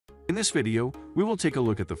In this video, we will take a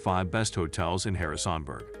look at the 5 best hotels in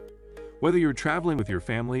Harrisonburg. Whether you're traveling with your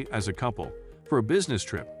family as a couple, for a business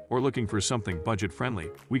trip, or looking for something budget-friendly,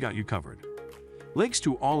 we got you covered. Links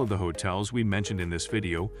to all of the hotels we mentioned in this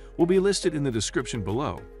video will be listed in the description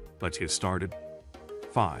below. Let's get started.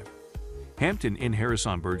 5. Hampton Inn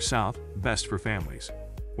Harrisonburg South, best for families.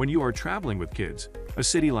 When you are traveling with kids, a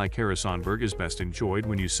city like Harrisonburg is best enjoyed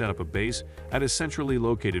when you set up a base at a centrally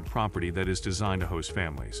located property that is designed to host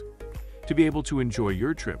families. To be able to enjoy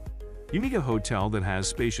your trip, you need a hotel that has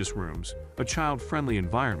spacious rooms, a child-friendly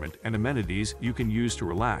environment, and amenities you can use to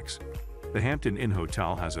relax. The Hampton Inn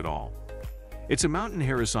Hotel has it all. It's a mountain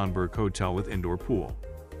Harrisonburg hotel with indoor pool.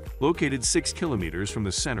 Located 6 kilometers from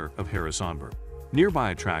the center of Harrisonburg.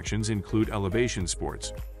 Nearby attractions include Elevation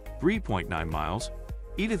Sports, 3.9 miles,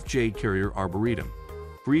 Edith J. Carrier Arboretum,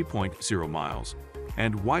 3.0 miles,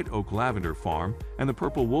 and White Oak Lavender Farm and the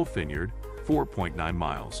Purple Wolf Vineyard, 4.9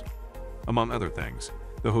 miles. Among other things,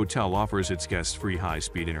 the hotel offers its guests free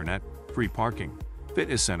high-speed internet, free parking,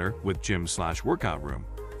 fitness center with gym/workout room,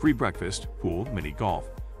 free breakfast, pool, mini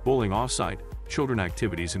golf, bowling off-site, children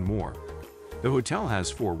activities, and more. The hotel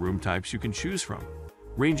has 4 room types you can choose from,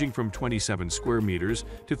 ranging from 27 square meters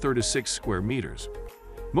to 36 square meters.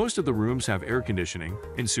 Most of the rooms have air conditioning,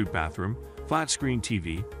 en-suite bathroom, flat-screen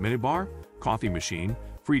TV, minibar, coffee machine,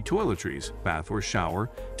 free toiletries, bath or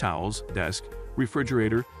shower, towels, desk,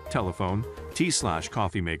 refrigerator, telephone,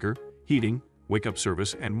 tea/coffee maker, heating, wake-up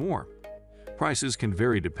service, and more. Prices can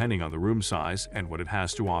vary depending on the room size and what it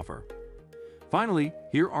has to offer. Finally,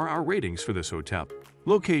 here are our ratings for this hotel.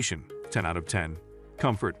 Location, 10 out of 10.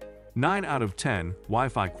 Comfort, 9 out of 10.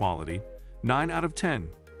 Wi-Fi quality, 9 out of 10.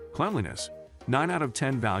 Cleanliness, 9 out of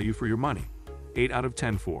 10. Value for your money, 8 out of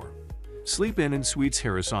 10. 4. Sleep Inn and Suites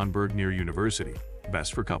Harrisonburg near University,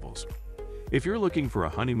 best for couples. If you're looking for a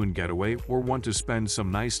honeymoon getaway or want to spend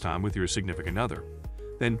some nice time with your significant other,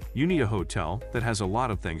 then you need a hotel that has a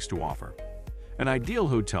lot of things to offer. An ideal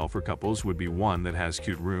hotel for couples would be one that has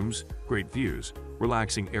cute rooms, great views,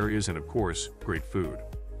 relaxing areas, and of course, great food.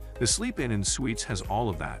 The Sleep Inn and Suites has all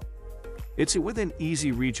of that. It's within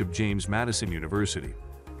easy reach of James Madison University,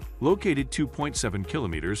 located 2.7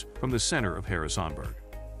 kilometers from the center of Harrisonburg.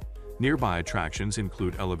 Nearby attractions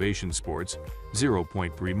include Elevation Sports,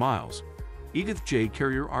 0.3 miles, Edith J.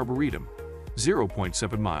 Carrier Arboretum,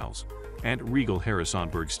 0.7 miles, and Regal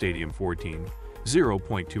Harrisonburg Stadium 14,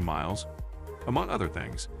 0.2 miles. Among other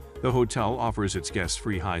things, the hotel offers its guests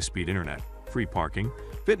free high-speed internet, free parking,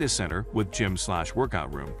 fitness center with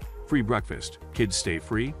gym/workout room, free breakfast, kids stay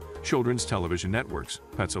free, children's television networks,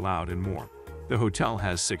 pets allowed, and more. The hotel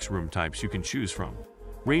has 6 room types you can choose from,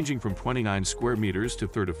 ranging from 29 square meters to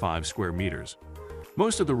 35 square meters.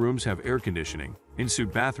 Most of the rooms have air conditioning,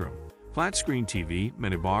 en-suite bathroom, flat-screen TV,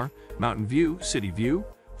 minibar, mountain view, city view,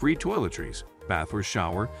 free toiletries, bath or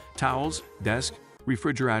shower, towels, desk,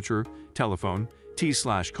 refrigerator, telephone,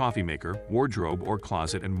 tea/coffee maker, wardrobe or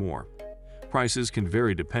closet, and more. Prices can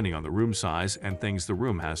vary depending on the room size and things the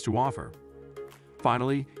room has to offer.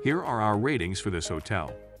 Finally, here are our ratings for this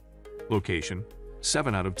hotel. Location,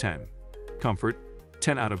 7 out of 10. Comfort,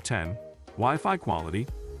 10 out of 10. Wi-Fi quality,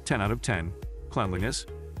 10 out of 10. Cleanliness,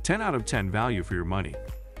 10 out of 10. Value for your money,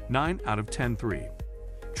 9 out of 10. 3.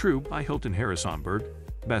 True by Hilton Harrisonburg,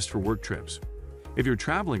 best for work trips. If you're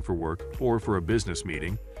traveling for work or for a business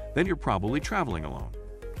meeting, then you're probably traveling alone.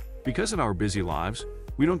 Because of our busy lives,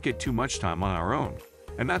 we don't get too much time on our own,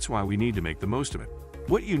 and that's why we need to make the most of it.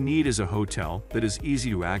 What you need is a hotel that is easy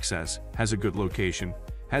to access, has a good location,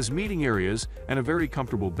 has meeting areas, and a very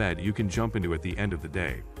comfortable bed you can jump into at the end of the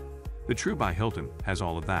day. The True by Hilton has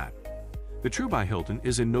all of that. The True by Hilton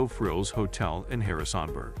is a no-frills hotel in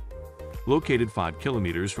Harrisonburg, located 5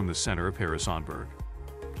 kilometers from the center of Harrisonburg.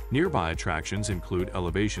 Nearby attractions include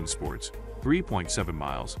Elevation Sports, 3.7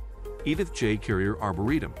 miles, Edith J. Carrier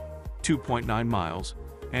Arboretum, 2.9 miles,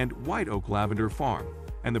 and White Oak Lavender Farm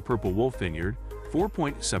and the Purple Wolf Vineyard,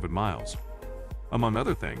 4.7 miles. Among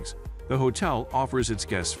other things, the hotel offers its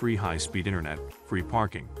guests free high-speed internet, free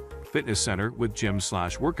parking, fitness center with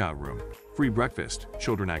gym/workout room, free breakfast,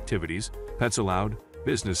 children activities, pets allowed,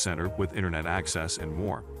 business center with internet access, and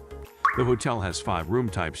more. The hotel has 5 room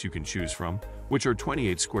types you can choose from, which are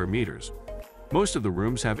 28 square meters. Most of the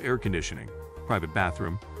rooms have air conditioning, private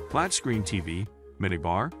bathroom, flat-screen TV,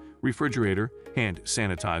 minibar, refrigerator, hand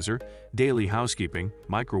sanitizer, daily housekeeping,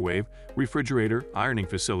 microwave, refrigerator, ironing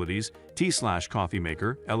facilities, tea/coffee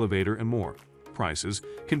maker, elevator, and more. Prices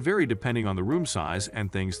can vary depending on the room size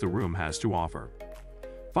and things the room has to offer.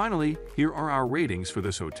 Finally, here are our ratings for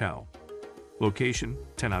this hotel. Location,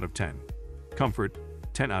 10 out of 10. Comfort,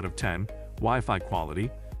 10 out of 10. Wi-Fi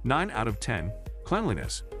quality, 9 out of 10.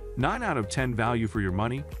 Cleanliness, 9 out of 10 value for your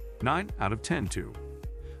money, 9 out of 10 too.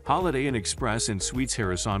 Holiday Inn Express and Suites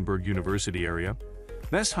Harrisonburg University area,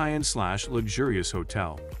 best high-end/luxurious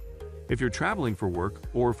hotel. If you're traveling for work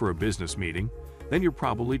or for a business meeting, then you're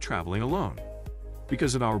probably traveling alone.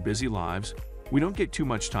 Because of our busy lives, we don't get too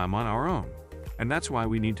much time on our own, and that's why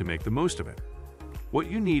we need to make the most of it.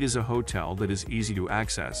 What you need is a hotel that is easy to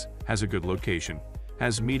access, has a good location,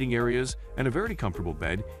 has meeting areas, and a very comfortable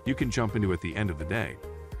bed you can jump into at the end of the day.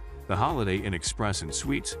 The Holiday Inn Express and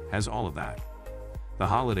Suites has all of that. The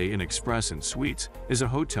Holiday Inn Express and Suites is a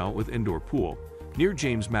hotel with indoor pool near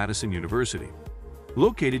James Madison University,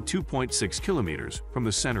 located 2.6 kilometers from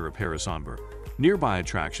the center of Harrisonburg. Nearby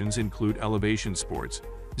attractions include Elevation Sports,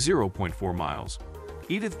 0.4 miles,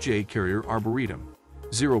 Edith J. Carrier Arboretum,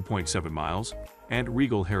 0.7 miles, and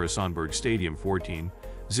Regal Harrisonburg Stadium 14,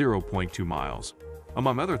 0.2 miles.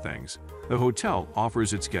 Among other things, the hotel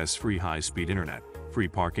offers its guests free high-speed internet, free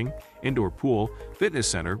parking, indoor pool, fitness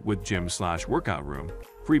center with gym/workout room,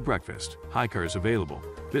 free breakfast, high cars available,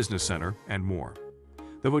 business center, and more.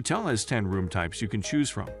 The hotel has 10 room types you can choose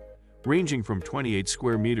from, ranging from 28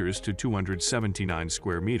 square meters to 279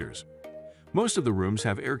 square meters. Most of the rooms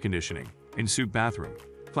have air conditioning, in-suite bathroom,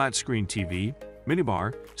 flat-screen TV,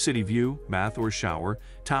 minibar, city view, bath or shower,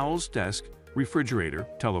 towels, desk, refrigerator,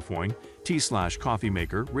 telephone, tea/coffee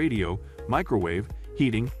maker, radio, microwave,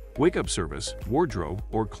 heating, wake-up service, wardrobe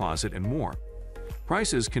or closet, and more.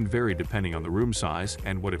 Prices can vary depending on the room size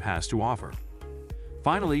and what it has to offer.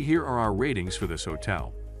 Finally, here are our ratings for this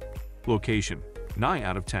hotel. Location, 9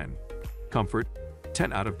 out of 10. Comfort,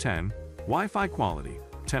 10 out of 10. Wi-Fi quality,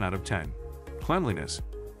 10 out of 10. Cleanliness,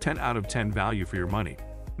 10 out of 10. Value for your money,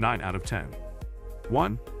 9 out of 10.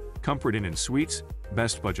 1. Comfort Inn and Suites,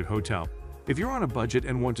 best budget hotel. If you're on a budget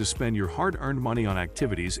and want to spend your hard-earned money on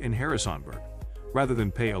activities in Harrisonburg, rather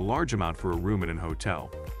than pay a large amount for a room in a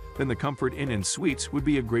hotel, then the Comfort Inn and Suites would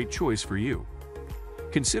be a great choice for you.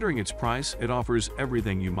 Considering its price, it offers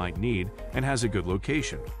everything you might need and has a good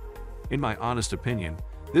location. In my honest opinion,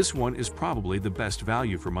 this one is probably the best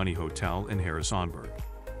value for money hotel in Harrisonburg.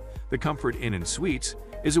 The Comfort Inn and Suites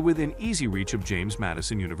is within easy reach of James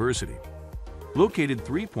Madison University, located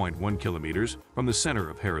 3.1 kilometers from the center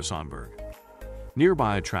of Harrisonburg.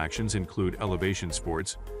 Nearby attractions include Elevation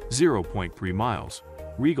Sports, 0.3 miles,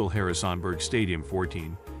 Regal Harrisonburg Stadium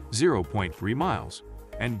 14, 0.3 miles,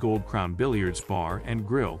 and Gold Crown Billiards Bar and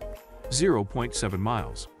Grill, 0.7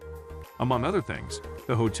 miles. Among other things,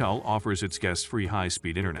 the hotel offers its guests free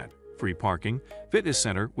high-speed internet, free parking, fitness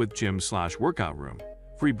center with gym/workout room,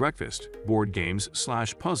 free breakfast, board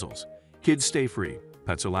games/puzzles, kids stay free,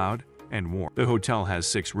 pets allowed, and more. The hotel has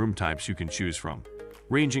 6 room types you can choose from,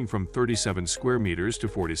 ranging from 37 square meters to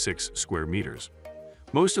 46 square meters.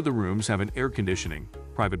 Most of the rooms have an air conditioning,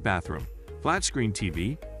 private bathroom, flat-screen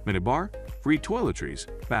TV, minibar, free toiletries,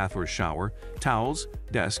 bath or shower, towels,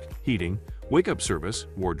 desk, heating, wake-up service,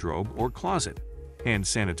 wardrobe or closet, hand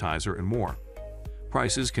sanitizer, and more.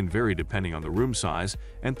 Prices can vary depending on the room size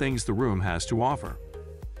and things the room has to offer.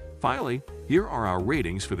 Finally, here are our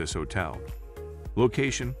ratings for this hotel.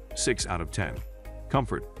 Location, 6 out of 10.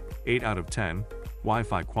 Comfort, 8 out of 10.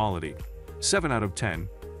 Wi-Fi quality, 7 out of 10.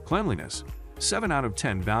 Cleanliness, 7 out of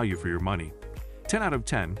 10. Value for your money, 10 out of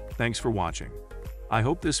 10. Thanks for watching. I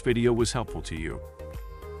hope this video was helpful to you.